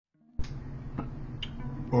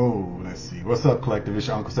Oh, let's see. What's up, collective? It's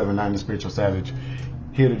your Uncle 79, the Spiritual Savage.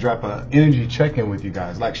 Here to drop a energy check-in with you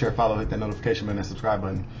guys. Like, share, follow, hit that notification button, and subscribe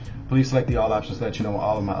button. Please select the all options to let you know when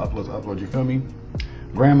all of my uploads. You feel me?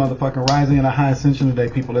 Grand motherfucking rising in a high ascension today,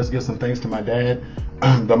 people. Let's give some thanks to my dad,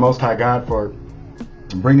 the Most High God, for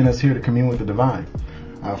bringing us here to commune with the divine.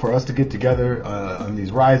 For us to get together on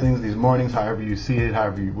these risings, these mornings, however you see it,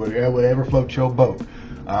 whatever floats your boat,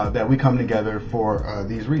 that we come together for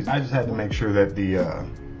these reasons. I just had to make sure that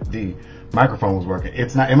the microphone was working.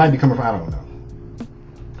 It's not. It might be coming from, I don't know,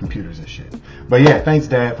 computers and shit. But yeah, thanks,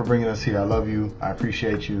 Dad, for bringing us here. I love you. I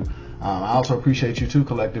appreciate you. I also appreciate you too,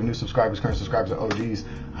 collective, new subscribers, current subscribers, OGs.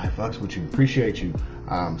 I fucks with you. Appreciate you.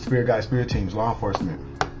 Spirit guides, spirit teams, law enforcement,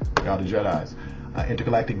 y'all the Jedis,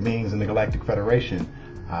 intergalactic beings in the Galactic Federation.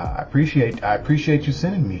 I appreciate you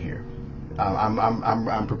sending me here.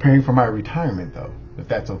 I'm preparing for my retirement though, if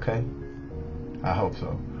that's okay. I hope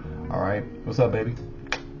so. All right. What's up, baby?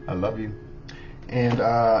 I love you. And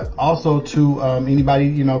also to anybody,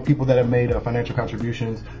 you know, people that have made financial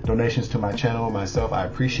contributions, donations to my channel, myself, I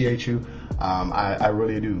appreciate you. I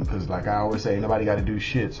really do, because like I always say, nobody got to do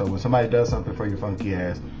shit. So when somebody does something for your funky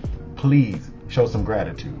ass, please show some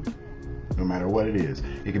gratitude, no matter what it is.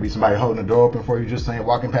 It could be somebody holding the door open for you, just saying,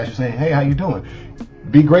 walking past you saying, hey, how you doing?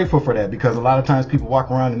 Be grateful for that, because a lot of times people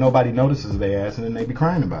walk around and nobody notices their ass, and then they be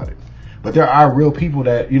crying about it. But there are real people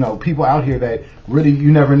that, you know, people out here that really,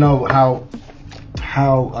 you never know how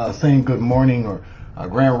saying good morning or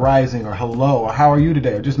grand rising or hello or how are you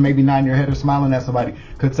today, or just maybe nodding your head or smiling at somebody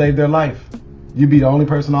could save their life. You'd be the only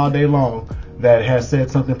person all day long that has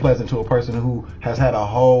said something pleasant to a person who has had a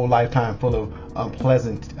whole lifetime full of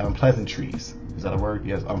unpleasantries. Is that a word?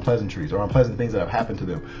 Yes, unpleasantries or unpleasant things that have happened to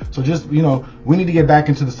them. So just, you know, we need to get back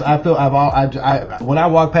into this. I feel when I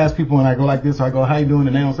walk past people and I go like this, or I go, how you doing?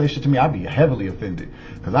 And they don't say shit to me, I'd be heavily offended,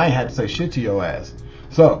 because I ain't had to say shit to your ass.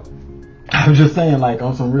 So I'm just saying, like,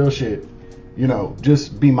 on some real shit, you know,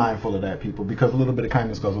 just be mindful of that, people, because a little bit of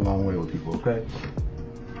kindness goes a long way with people, okay?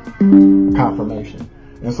 Confirmation.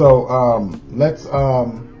 And so let's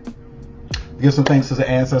give some thanks to the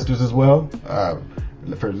ancestors as well,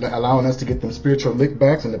 for allowing us to get them spiritual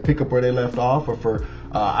lickbacks and to pick up where they left off, or for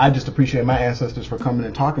I just appreciate my ancestors for coming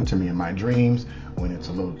and talking to me in my dreams when it's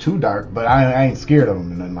a little too dark, but I ain't scared of them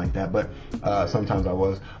and nothing like that, but sometimes I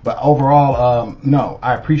was. But overall, no,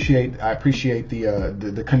 I appreciate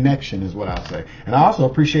the connection is what I'll say. And I also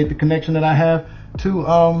appreciate the connection that I have to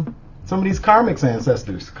some of these karmic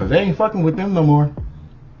ancestors, because they ain't fucking with them no more.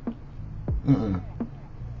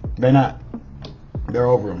 They're not. They're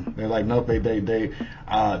over them. They're like, nope. This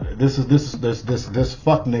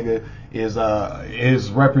fuck nigga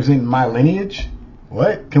is representing my lineage.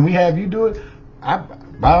 What? Can we have you do it?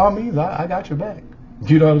 By all means, I got your back.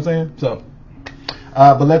 You know what I'm saying? So,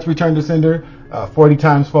 but let's return to sender. 40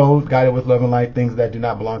 times fold, guided with love and light, things that do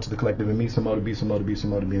not belong to the collective and me. Some more to be, some more to be, some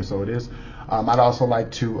more to be, and so it is. I'd also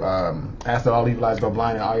like to ask that all evil eyes go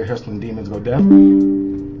blind and all your hustling demons go deaf.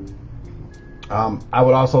 I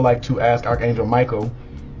would also like to ask Archangel Michael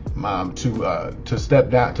to step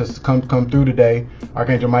down, to come through today.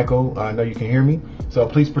 Archangel Michael, I know you can hear me, so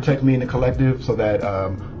please protect me in the collective, so that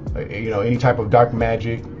you know, any type of dark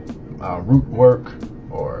magic, root work,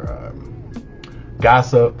 or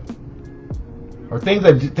gossip, or things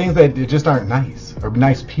that just aren't nice, or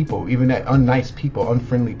nice people, even that unnice people,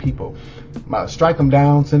 unfriendly people, strike them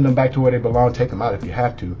down, send them back to where they belong, take them out if you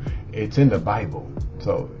have to. It's in the Bible,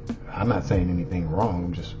 so I'm not saying anything wrong,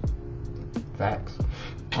 I'm just facts.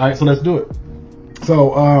 All right, so let's do it.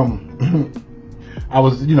 So I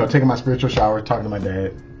was, you know, taking my spiritual shower, talking to my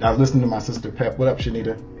dad. I was listening to my sister Pep. What up,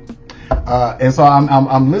 Shanita? And so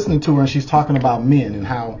I'm listening to her, and she's talking about men and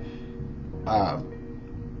how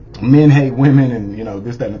men hate women, and, you know,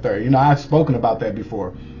 this, that, and the third. You know, I've spoken about that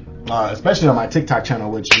before, especially on my TikTok channel,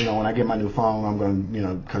 which, you know, when I get my new phone, I'm going to, you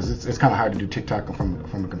know, because it's kind of hard to do TikTok from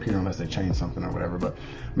a computer unless they change something or whatever. But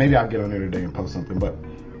maybe I'll get on there today and post something. But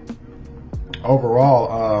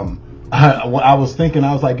overall, I was thinking,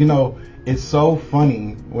 I was like, you know, it's so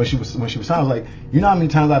funny when she was talking, I was like, you know how many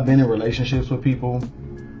times I've been in relationships with people,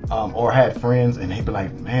 or had friends, and they'd be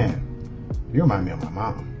like, man, you remind me of my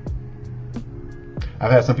mom.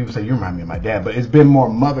 I've had some people say, you remind me of my dad, but it's been more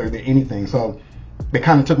mother than anything. So it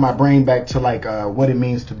kind of took my brain back to like what it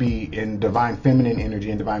means to be in divine feminine energy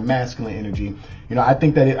and divine masculine energy. You know, I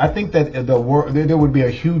think that there would be a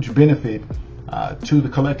huge benefit to the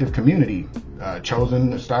collective community,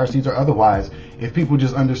 chosen star seeds or otherwise, if people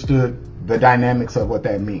just understood the dynamics of what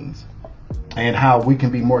that means and how we can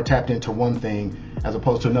be more tapped into one thing as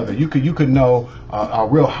opposed to another. You could know a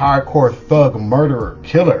real hardcore thug murderer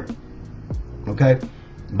killer, okay,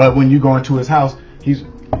 but when you go into his house, he's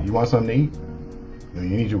You want something to eat? You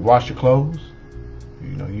need to wash your clothes.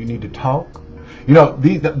 You need to talk.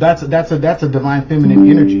 That's a divine feminine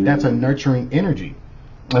energy. That's a nurturing energy.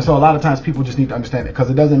 And so a lot of times people just need to understand that, because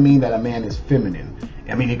it doesn't mean that a man is feminine.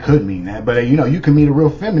 I mean, it could mean that, but you can meet a real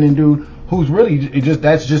feminine dude who's really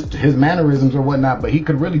that's just his mannerisms or whatnot, but he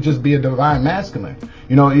could really just be a divine masculine.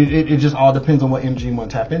 It just all depends on what energy you want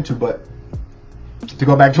to tap into. But to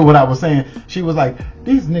go back to what I was saying, she was like,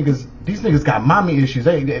 these niggas got mommy issues.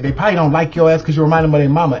 They probably don't like your ass because you remind them of their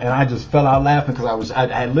mama. And I just fell out laughing because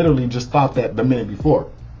I literally just thought that the minute before.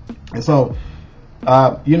 And so, what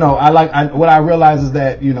I realize is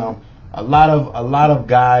that, a lot of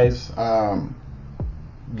guys,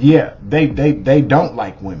 they don't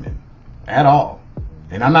like women at all.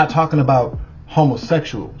 And I'm not talking about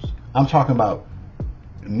homosexuals. I'm talking about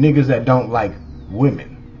niggas that don't like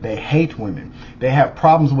women. They hate women. They have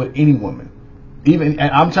problems with any woman. And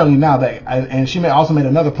I'm telling you now that, and she also made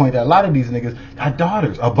another point that a lot of these niggas got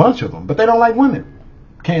daughters, a bunch of them, but they don't like women.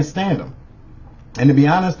 Can't stand them. And to be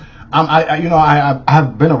honest,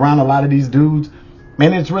 I've been around a lot of these dudes,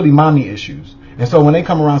 and it's really mommy issues. And so when they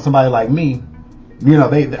come around somebody like me,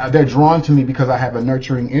 they're drawn to me because I have a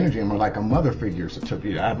nurturing energy. I'm like a mother figure. So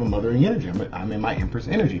I have a mothering energy. I'm in my Empress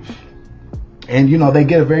energy. And, they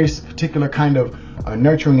get a very particular kind of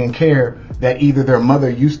nurturing and care that either their mother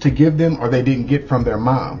used to give them or they didn't get from their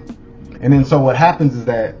mom. And then so what happens is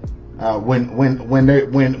that when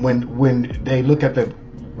they look at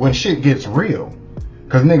when shit gets real,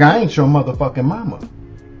 because nigga, I ain't your motherfucking mama.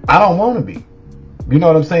 I don't want to be. You know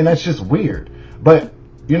what I'm saying? That's just weird. But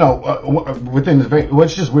within this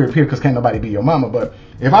it's just weird period because can't nobody be your mama. But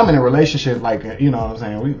if I'm in a relationship, like, you know what I'm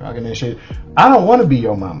saying, we fucking and shit, I don't want to be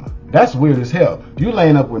your mama. That's weird as hell. You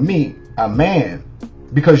laying up with me, a man,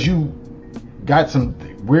 because you got some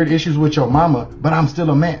weird issues with your mama, but I'm still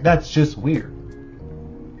a man. That's just weird.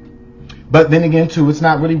 But then again, too, it's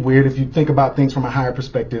not really weird if you think about things from a higher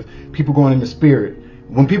perspective. People going into spirit.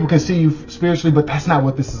 When people can see you spiritually, but that's not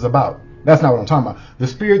what this is about. That's not what I'm talking about. The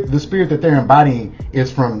spirit that they're embodying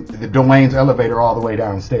is from the Dwayne's elevator all the way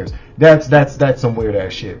downstairs. That's some weird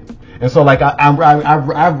ass shit. And so, like,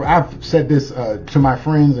 I've said this to my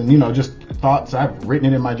friends, and just thoughts. I've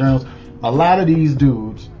written it in my journals. A lot of these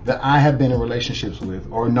dudes that I have been in relationships with,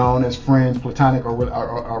 or known as friends, platonic or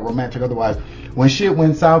romantic, otherwise, when shit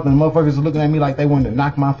went south and motherfuckers were looking at me like they wanted to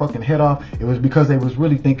knock my fucking head off, it was because they was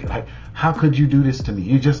really thinking, like, how could you do this to me?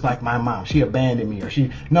 You're just like my mom. She abandoned me, or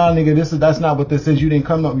no, nigga, that's not what this is. You didn't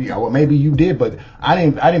come to me. Well, maybe you did, but I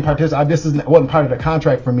didn't participate. This wasn't part of the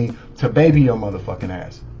contract for me to baby your motherfucking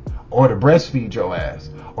ass, or to breastfeed your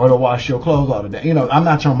ass, or to wash your clothes all the day. I'm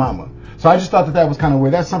not your mama. So I just thought that was kind of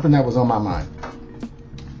weird. That's something that was on my mind.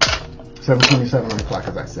 7:27 on the clock,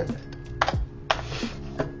 as I said.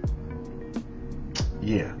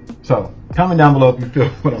 Yeah. So comment down below if you feel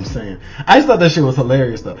what I'm saying. I just thought that shit was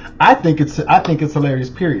hilarious, though. I think it's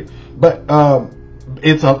hilarious. Period. But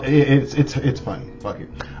it's funny. Fuck it.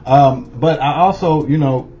 But I also,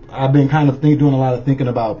 I've been kind of doing a lot of thinking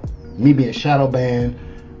about me being shadow banned.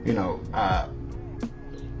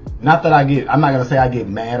 Not that I'm not going to say I get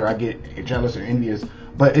mad or I get jealous or envious,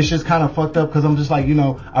 but it's just kind of fucked up because I'm just like,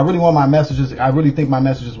 I really want my messages. I really think my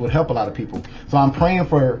messages would help a lot of people. So I'm praying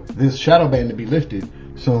for this shadow ban to be lifted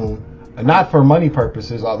soon. Not for money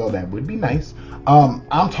purposes, although that would be nice.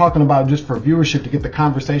 I'm talking about just for viewership, to get the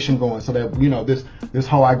conversation going, so that, this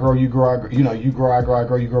whole I grow, you grow, you grow, I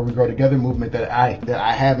grow, you grow, we grow together movement that I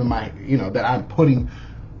have in my, that I'm putting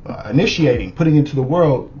into the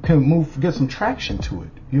world can get some traction to it.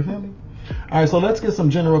 You feel me? All right, so let's get some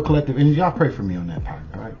general collective energy. Y'all pray for me on that part.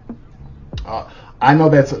 All right. I know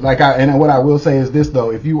that's and what I will say is this,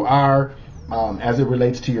 though: if you are, as it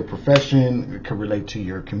relates to your profession, it could relate to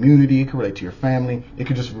your community, it could relate to your family, it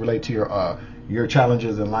could just relate to your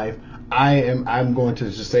challenges in life. I'm going to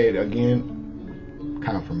just say it again.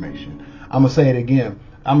 Confirmation. I'm gonna say it again.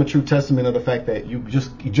 I'm a true testament of the fact that you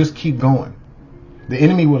just keep going. The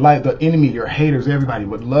enemy, your haters, everybody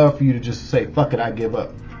would love for you to just say, fuck it, I give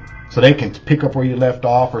up. So they can pick up where you left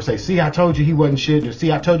off, or say, see, I told you he wasn't shit, or see,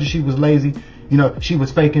 I told you she was lazy, she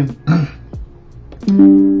was faking.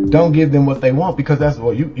 Don't give them what they want, because that's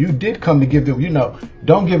what you did come to give them,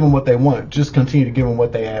 don't give them what they want. Just continue to give them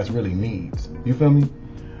what they ass really needs. You feel me?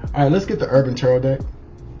 All right, let's get the Urban Tarot deck.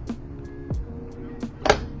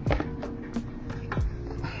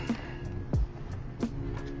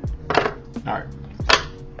 All right.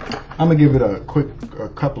 I'm gonna give it a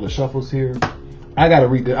couple of shuffles here. I gotta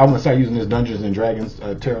read it. I'm gonna start using this Dungeons and Dragons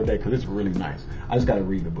tarot deck because it's really nice. I just gotta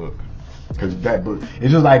read the book, because that book,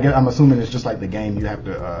 it's just like, I'm assuming it's just like the game. You have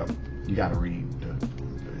to you gotta read the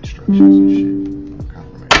instructions and shit.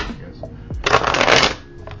 Confirmation.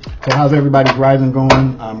 So how's everybody's rising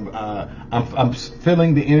going? I'm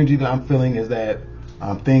feeling the energy that I'm feeling is that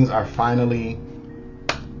things are finally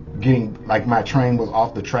getting, like my train was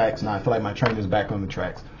off the tracks. Now I feel like my train is back on the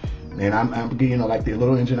tracks. And I'm you know, like the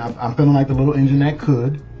little engine, I'm feeling like the little engine that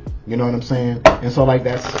could, you know what I'm saying? And so like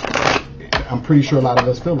I'm pretty sure a lot of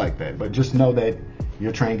us feel like that. But just know that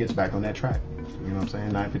your train gets back on that track. You know what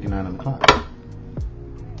I'm saying? 9:59 on the clock.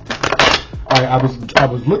 All right, I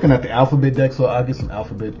was looking at the alphabet deck, so I'll get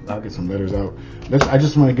some letters out. I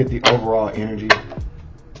just want to get the overall energy.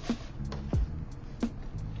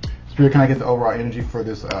 Spirit, can I get the overall energy for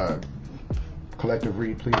this collective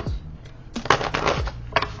read, please?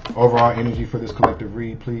 Overall energy for this collective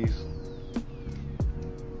read, please.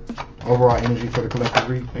 Overall energy for the collective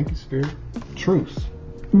read. Thank you, Spirit. Truce.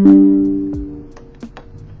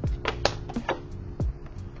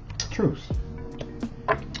 Truce.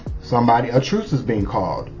 A truce is being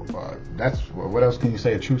called. What else can you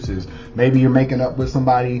say a truce is? Maybe you're making up with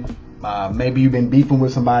somebody. Maybe you've been beefing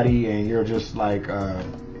with somebody and you're just like,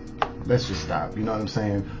 let's just stop. You know what I'm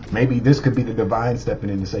saying? Maybe this could be the divine stepping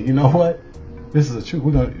in to say, you know what? This is a truce.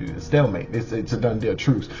 We're gonna stalemate. It's a done deal.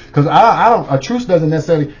 Truce. Because a truce doesn't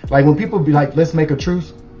necessarily, like when people be like, let's make a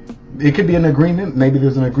truce. It could be an agreement. Maybe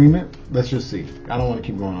there's an agreement. Let's just see. I don't want to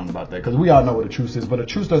keep going on about that because we all know what a truce is. But a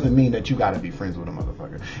truce doesn't mean that you got to be friends with a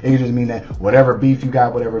motherfucker. It can just mean that whatever beef you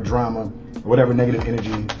got, whatever drama, whatever negative energy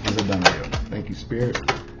is a done deal. Thank you, Spirit.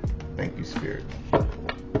 Thank you, Spirit.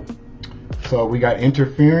 So we got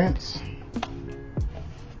interference.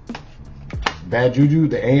 Bad juju.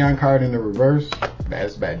 The Aeon card in the reverse.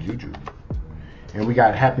 That's bad juju. And we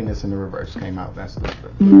got happiness in the reverse. Came out. That's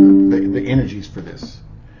the energies for this.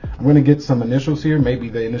 I'm going to get some initials here. Maybe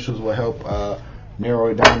the initials will help narrow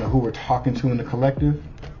it down to who we're talking to in the collective.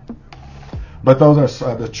 But those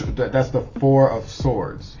are that's the Four of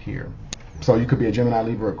Swords here. So you could be a Gemini,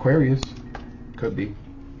 Libra, Aquarius. Could be.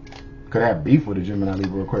 Could have beef with a Gemini,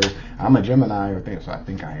 Libra, Aquarius. I'm a Gemini, so I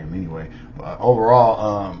think I am anyway.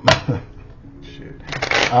 Overall, shit.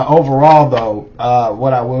 Overall, though,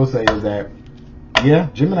 what I will say is that, yeah,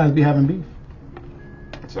 Geminis be having beef.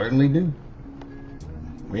 Certainly do.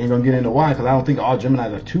 We ain't gonna get into why, because I don't think all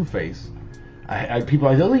Geminis are two-faced. People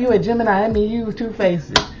are like, oh, you a Gemini, I mean you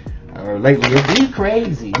two-faced. Or lately, it's you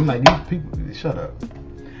crazy. I'm like, these people, shut up.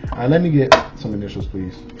 All right, let me get some initials,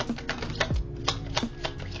 please.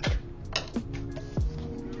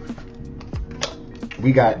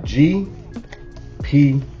 We got G,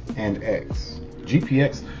 P, and X.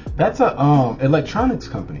 GPX, that's a electronics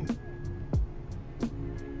company.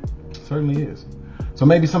 Certainly is. So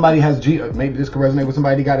maybe somebody has maybe this could resonate with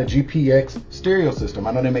somebody got a GPX stereo system.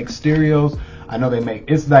 I know they make stereos. I know they make,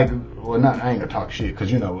 it's like, well, I ain't gonna talk shit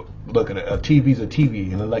because, you know, look at a TV's a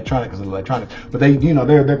TV and electronic is an electronic. But they, you know,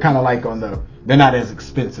 they're kind of like they're not as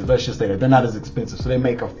expensive. Let's just say that they're not as expensive. So they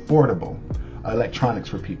make affordable electronics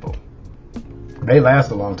for people. They last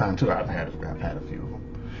a long time too. I've had a few of them.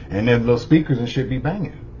 And then little speakers and shit be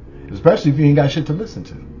banging, especially if you ain't got shit to listen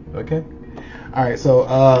to. Okay. All right,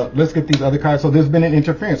 so let's get these other cards. So there's been an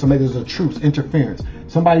interference. So maybe there's a truce, interference.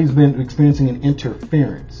 Somebody's been experiencing an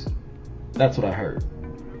interference. That's what I heard.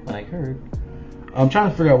 I'm trying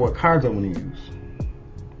to figure out what cards I want to use.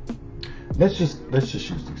 Let's just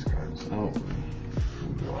use these cards. I don't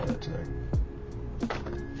really do all that today.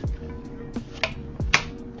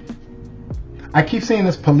 I keep seeing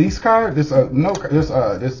this police card, this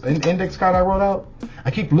index card I wrote out.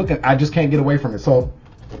 I keep looking. I just can't get away from it. So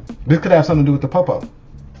this could have something to do with the popo.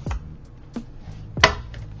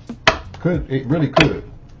 It really could.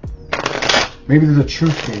 Maybe there's a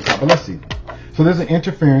truth being called, but let's see. So there's an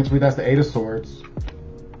interference. That's the Eight of Swords.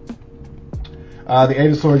 The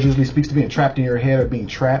Eight of Swords usually speaks to being trapped in your head or being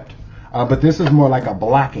trapped. But this is more like a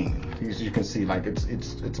blocking. As you can see, like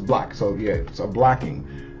it's a block. So yeah, it's a blocking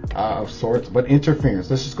of sorts. But interference.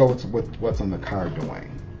 Let's just go with what's on the card,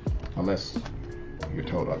 Dwayne. Unless you're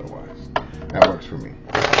told otherwise. That works for me.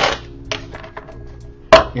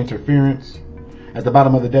 Interference. At the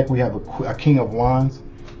bottom of the deck, we have a King of Wands.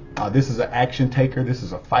 This is an action taker. This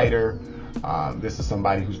is a fighter. This is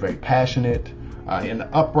somebody who's very passionate. In the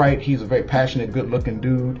upright, he's a very passionate, good-looking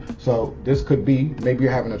dude. So this could be, maybe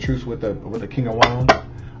you're having a truce with the King of Wands.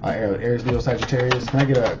 Aries, Leo, Sagittarius. Can I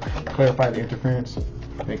get clarify the interference?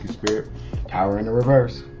 Thank you, Spirit. Tower in the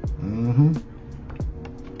reverse.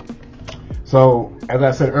 So, as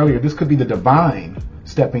I said earlier, this could be the divine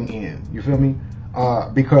stepping in. You feel me?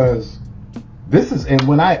 Because this is, and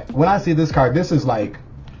when I see this card, this is like,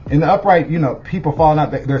 in the upright, you know, people falling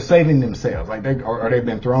out, they're saving themselves, like they've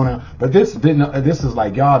been thrown out. But this is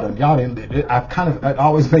like y'all didn't. It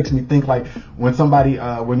always makes me think like when somebody,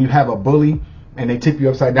 when you have a bully and they tip you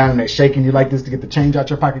upside down and they're shaking you like this to get the change out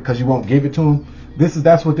your pocket because you won't give it to them.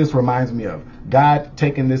 That's what this reminds me of. God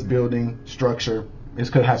taking this building structure. This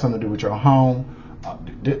could have something to do with your home.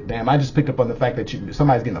 Damn, I just picked up on the fact that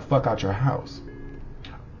somebody's getting the fuck out your house.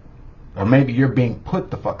 Or maybe you're being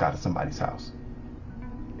put the fuck out of somebody's house.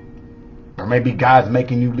 Or maybe God's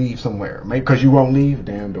making you leave somewhere. Maybe because you won't leave.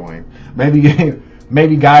 Damn, Dwayne.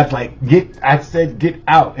 Maybe God's like, I said get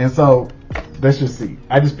out. And so, let's just see.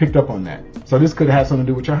 I just picked up on that. So this could have something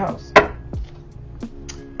to do with your house.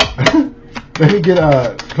 Let me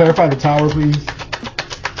clarify the tower, please.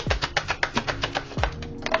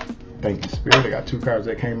 Thank you, Spirit. I got 2 cards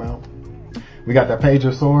that came out. We got the Page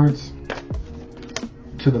of Swords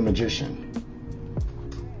to the Magician.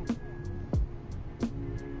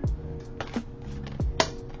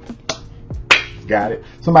 Got it.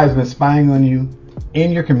 Somebody's been spying on you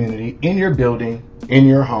in your community, in your building, in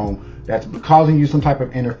your home. That's causing you some type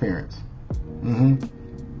of interference.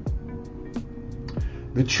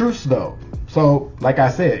 The truce, though. So, like I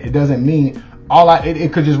said, it doesn't mean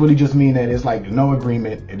it could just really just mean that it's like no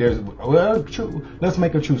agreement. Let's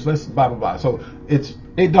make a truce. Let's blah blah blah. So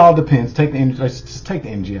it all depends. Let's just take the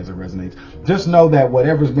energy as it resonates. Just know that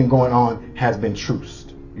whatever's been going on has been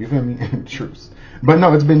truced. You feel me? Truced. But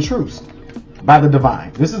no, it's been truced by the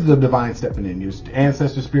divine. This is the divine stepping in. Your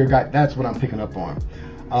ancestor, spirit guide. That's what I'm picking up on.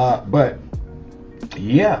 But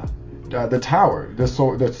yeah, the Tower, the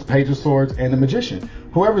sword, the Page of Swords, and the Magician.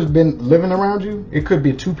 Whoever's been living around you, it could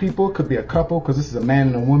be 2 people, it could be a couple, because this is a man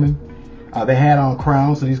and a woman. They had on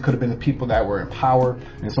crowns, so these could have been the people that were in power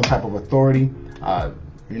and some type of authority.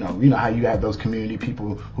 You know how you have those community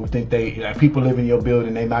people who think people live in your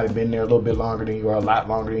building, they might have been there a little bit longer than you or a lot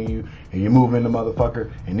longer than you, and you move in the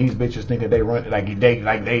motherfucker, and these bitches think that they run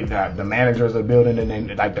the managers of the building and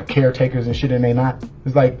they like the caretakers and shit, and they not.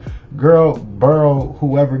 It's like, girl, burrow,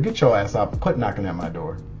 whoever, get your ass out, quit knocking at my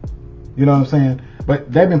door. You know what I'm saying?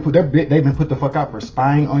 But they've been put the fuck out for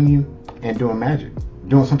spying on you and doing magic,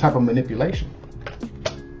 doing some type of manipulation.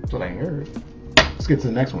 That's what I heard. Let's get to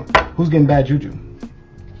the next one. Who's getting bad juju?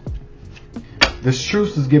 This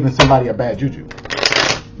truce is giving somebody a bad juju.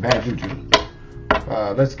 Bad juju.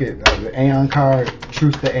 Let's get the Aeon card.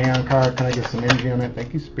 Truce the Aeon card. Can I get some energy on that?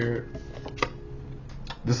 Thank you, Spirit.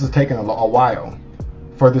 This is taking a while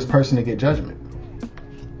for this person to get judgment.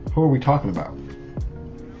 Who are we talking about?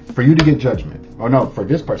 For you to get judgment. Oh no, for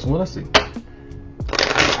this person. Well, let's see.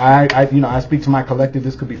 I speak to my collective.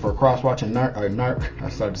 This could be for cross-watch and I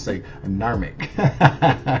started to say Narmic.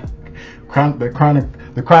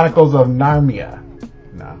 The Chronicles of Narnia.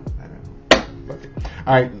 No.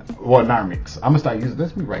 All right. Well, Narmics. I'm gonna start using.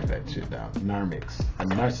 Let me write that shit down. Narmics. A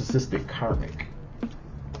narcissistic karmic.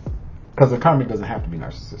 Because the karmic doesn't have to be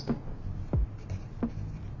narcissistic.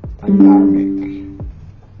 A narmic.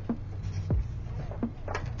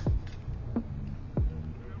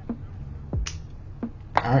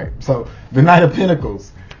 All right, so the Knight of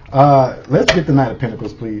Pentacles. Let's get the Knight of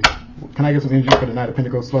Pentacles, please. Can I get some energy for the Knight of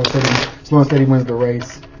Pentacles? Slow and steady wins the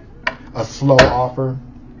race. A slow offer.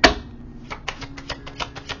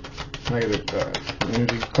 Can I get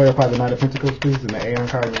energy? Clarify the Knight of Pentacles, please, and the Aeon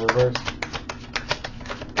card in reverse.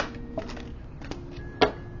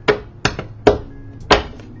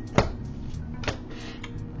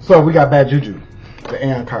 So we got bad juju. The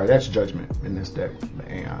Aeon card, that's judgment in this deck.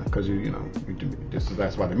 The Aeon, because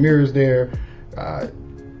that's why the mirror is there.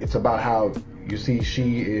 It's about how you see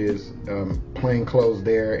she is plain clothes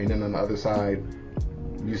there, and then on the other side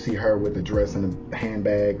you see her with a dress and a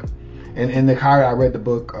handbag. And in the card, I read the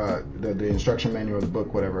book, the instruction manual of the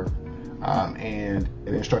book, whatever, and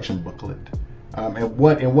an instruction booklet. And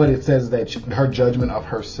what it says is that her judgment of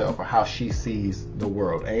herself, or how she sees the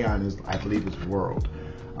world. Aeon is, I believe, is world,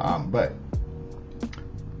 but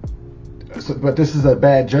this is a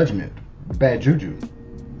bad judgment, bad juju.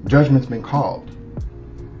 Judgment's been called,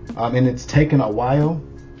 and it's taken a while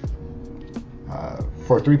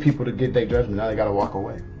for 3 people to get their judgment. Now they got to walk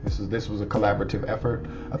away. This was a collaborative effort,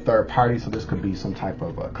 a third party. So this could be some type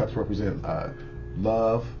of cups represent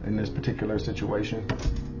love in this particular situation,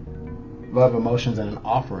 love, emotions, and an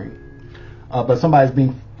offering. But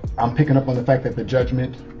I'm picking up on the fact that the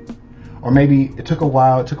judgment. Or maybe it took a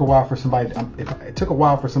while. It took a while for somebody. It took a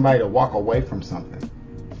while for somebody to walk away from something,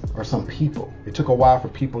 or some people. It took a while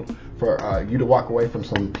for you to walk away from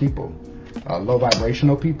some people, low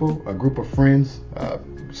vibrational people, a group of friends. I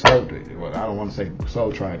don't want to say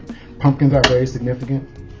soul tribe. Pumpkins are very significant.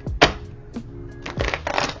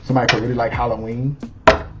 Somebody could really like Halloween.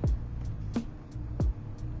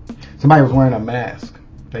 Somebody was wearing a mask.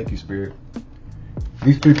 Thank you, Spirit.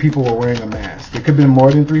 These 3 people were wearing a mask. It could have been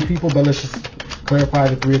more than 3 people, but let's just clarify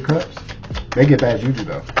the 3 of Cups. They get bad juju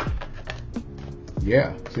though.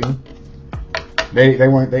 Yeah, see? They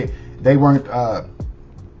weren't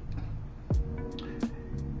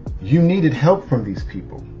you needed help from these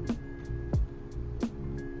people.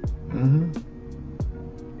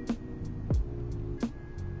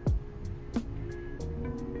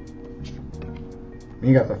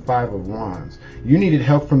 You got the Five of Wands. You needed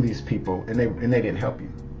help from these people, and they didn't help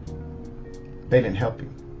you. They didn't help you.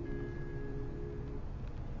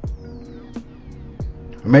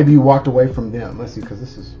 Or maybe you walked away from them. Let's see, because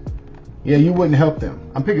this is, yeah, you wouldn't help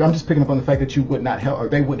them. I'm just picking up on the fact that you would not help, or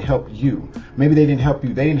they wouldn't help you. Maybe they didn't help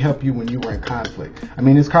you. They didn't help you when you were in conflict. I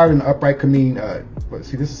mean, this card in the upright could mean,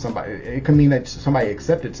 see, this is somebody. It could mean that somebody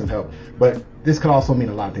accepted some help, but this could also mean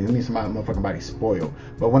a lot of things. It means somebody's spoiled.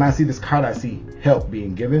 But when I see this card, I see help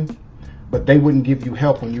being given, but they wouldn't give you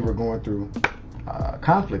help when you were going through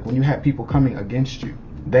conflict. When you had people coming against you,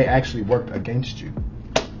 they actually worked against you.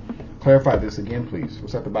 Clarify this again, please.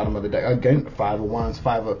 What's at the bottom of the deck? Again, Five of Wands,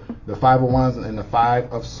 the Five of Wands, and the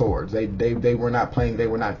Five of Swords. They were not playing. They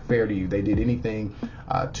were not fair to you. They did anything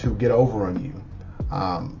to get over on you.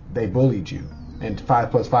 They bullied you. And 5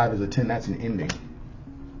 plus 5 is a 10. That's an ending.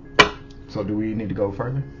 So do we need to go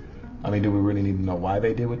further? I mean, do we really need to know why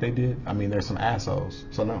they did what they did? I mean, there's some assholes.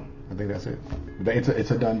 So no, I think that's it. It's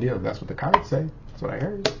a done deal. That's what the cards say. That's what I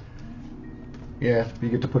heard. Yeah, you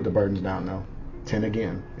get to put the burdens down now. 10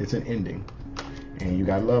 again. It's an ending, and you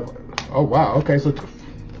got love. Oh wow. Okay, so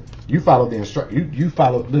you followed the you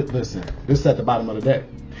followed. Listen, this is at the bottom of the deck.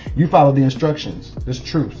 You followed the instructions. This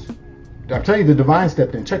truth. I'm telling you, the divine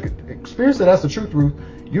stepped in. Check it. Experience that. That's the truth, Ruth.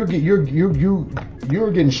 You're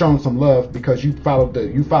getting shown some love because you followed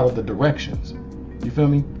the directions. You feel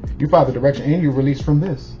me? You followed the direction, and you're released from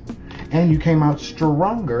this. And you came out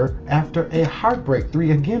stronger after a heartbreak.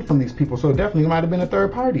 3 again from these people. So it definitely might have been a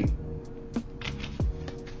third party.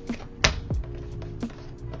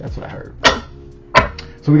 That's what I heard.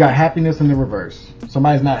 So we got happiness in the reverse.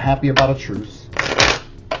 Somebody's not happy about a truce. Get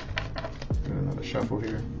another shuffle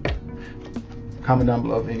here. Comment down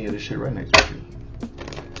below if any of this shit resonates with you.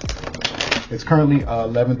 It's currently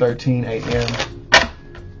 11:13 a.m.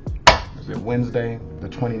 Is it Wednesday, the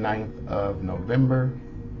 29th of November?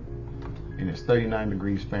 And it's 39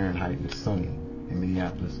 degrees Fahrenheit and it's sunny in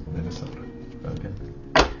Minneapolis, Minnesota. Okay.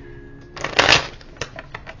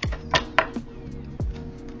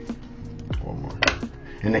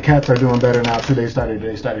 And the cats are doing better now too. They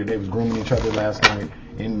was grooming each other last night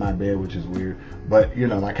in my bed, which is weird. But you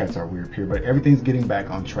know, my cats are weird here. But everything's getting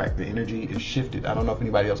back on track. The energy is shifted. I don't know if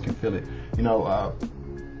anybody else can feel it. You know,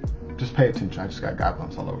 just pay attention. I just got God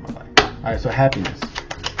bumps all over my body. All right, so happiness.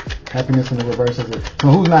 Happiness in the reverse of it. So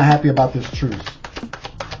who's not happy about this truth?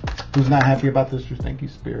 Who's not happy about this truth? Thank you,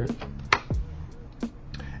 Spirit.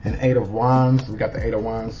 And 8 of Wands. We got the 8 of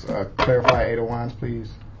Wands. Clarify 8 of Wands,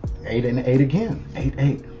 please. 8 and 8 again. 8,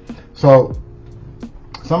 8. So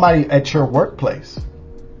somebody at your workplace,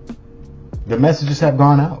 the messages have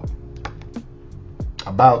gone out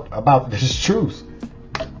about this truth.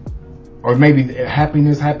 Or maybe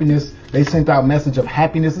happiness. They sent out a message of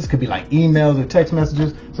happiness. This could be like emails or text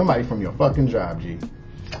messages. Somebody from your fucking job, G.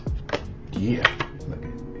 Yeah.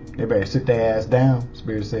 They better sit their ass down,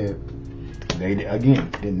 Spirit said. They,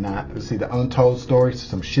 again, did not see the untold stories.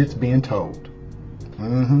 Some shit's being told.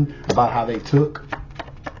 About how they took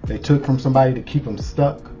from somebody to keep them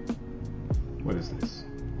stuck. What is this?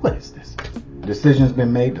 What is this? Decision's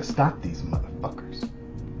been made to stop these motherfuckers.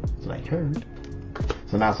 That's what I heard.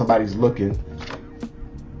 So now somebody's looking.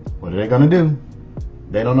 What are they gonna do?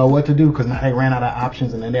 They don't know what to do because now they ran out of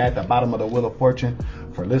options and then they're at the bottom of the wheel of fortune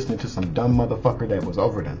for listening to some dumb motherfucker that was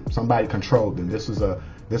over them. Somebody controlled them. This is a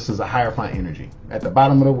Hierophant energy at the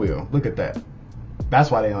bottom of the wheel. Look at that. That's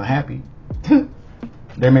why they're unhappy.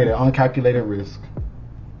 They made an uncalculated risk,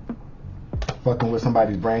 fucking with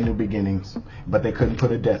somebody's brand new beginnings, but they couldn't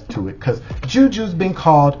put a death to it because Juju's been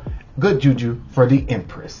called good juju for the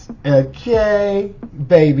Empress. Okay,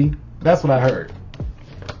 baby, that's what I heard.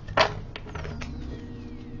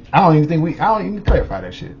 I don't even clarify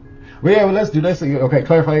that shit. Well, yeah, well, let's see. Okay,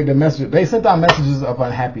 clarify the message. They sent out messages of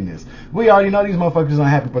unhappiness. We already know these motherfuckers are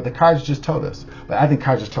unhappy, but the cards just told us. But I think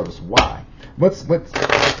cards just told us why.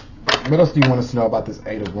 What else do you want us to know about this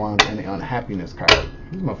 8 of Wands and the unhappiness card?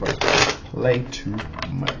 These motherfuckers play too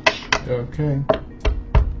much. Okay.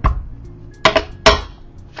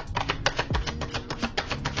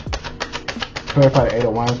 Clarify the 8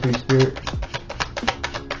 of Wands, please, Spirit.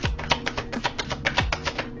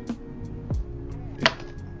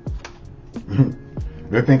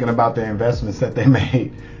 They're thinking about the investments that they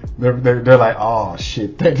made. They're like, oh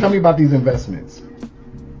shit. Tell me about these investments.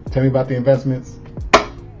 Tell me about the investments.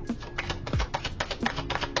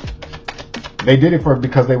 They did it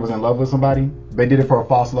because they was in love with somebody. They did it for a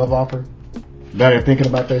false love offer. Now they're thinking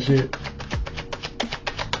about that shit.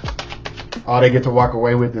 All they get to walk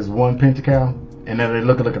away with is one pentacle, and then they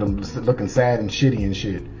look at them looking sad and shitty and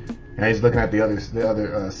shit. And they just looking at the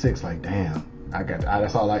other 6 like, damn,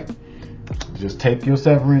 that's all. Like, just take your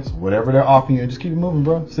severance, whatever they're offering you, and just keep it moving,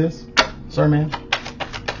 bro, sis, sir, man.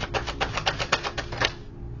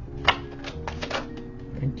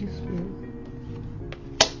 Thank you, Spirit.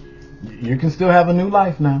 You can still have a new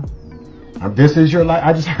life now. This is your life.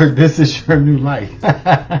 I just heard this is your new life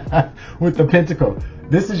with the pentacle.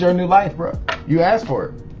 This is your new life, bro. You asked for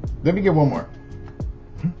it. Let me get one more.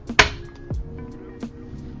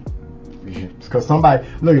 Because somebody,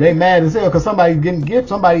 look, they mad as hell because somebody's getting a gift.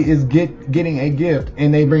 Somebody is getting a gift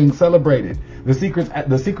and they being celebrated. The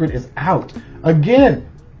secret is out. Again,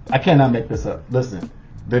 I cannot make this up. Listen,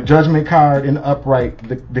 the Judgment card in the upright,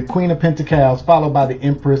 the Queen of Pentacles, followed by the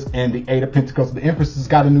Empress and the Eight of Pentacles. The Empress has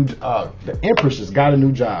got a new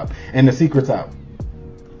job, and the secret's out.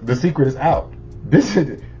 The secret is out. Let's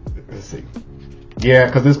see. Yeah,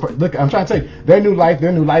 because look, I'm trying to tell you, their new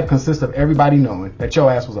life consists of everybody knowing that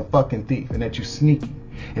your ass was a fucking thief and that you sneaky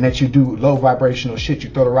and that you do low vibrational shit.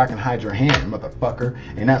 You throw the rock and hide your hand, motherfucker,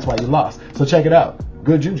 and that's why you lost. So check it out.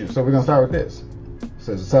 Good juju. So we're gonna start with this. It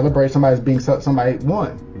says celebrate somebody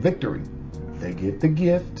won victory. They get the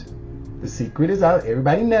gift. The secret is out.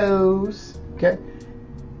 Everybody knows. Okay,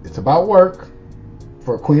 it's about work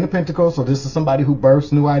for Queen of Pentacles. So this is somebody who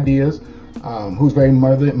births new ideas. Who's very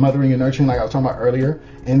mothering and nurturing, like I was talking about earlier.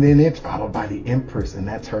 And then it's followed by the Empress, and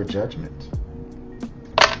that's her judgment.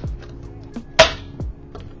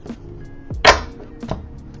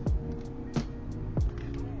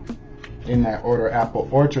 In that order, Apple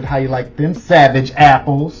Orchard. How you like them savage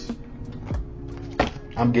apples?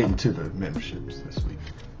 I'm getting to the memberships this week.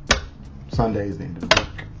 Sunday is the end of the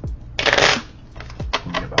week.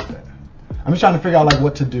 Forget about that. I'm just trying to figure out like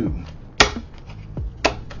what to do.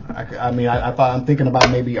 I'm thinking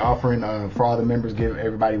about maybe offering for all the members, give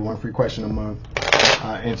everybody one free question a month.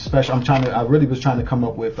 And special, I really was trying to come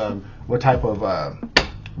up with what type of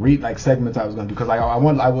segments I was gonna do, because I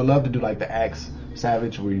would love to do like the Ask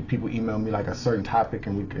Savage, where people email me like a certain topic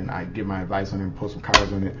and I give my advice on it and post some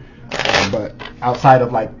cards on it. But outside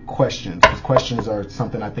of like questions, because questions are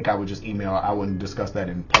something I think I would just email. I wouldn't discuss that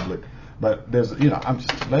in public. But there's,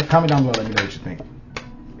 comment down below, let me know what you think.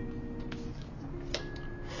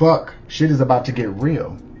 Fuck, shit is about to get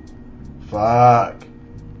real. Fuck.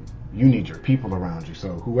 You need your people around you.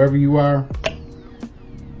 So whoever you are,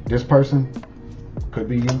 this person, could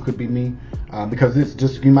be you, could be me. Because it's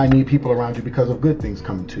just, you might need people around you because of good things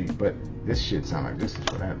coming to you. But this shit sound like this is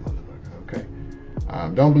for that motherfucker, okay?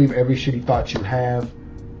 Don't believe every shitty thought you have.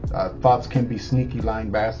 Thoughts can be sneaky, lying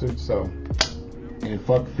bastards. So, and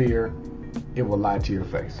fuck fear, it will lie to your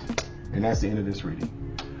face. And that's the end of this reading.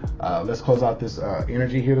 Let's close out this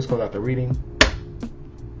energy here. Let's close out the reading.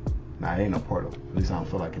 Nah, it ain't no portal. At least I don't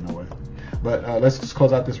feel like it no way. But let's just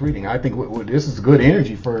close out this reading. I think this is good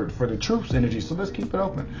energy for the truth's energy, so let's keep it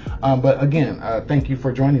open. But again, thank you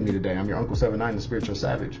for joining me today. I'm your Uncle 79, the Spiritual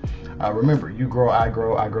Savage. Remember, you grow, I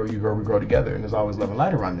grow, you grow, we grow together. And there's always love and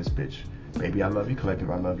light around this bitch. Baby, I love you. Collective,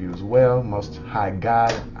 I love you as well. Most High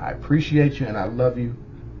God, I appreciate you and I love you.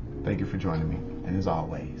 Thank you for joining me. And as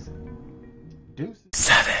always, deuces.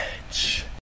 Savage.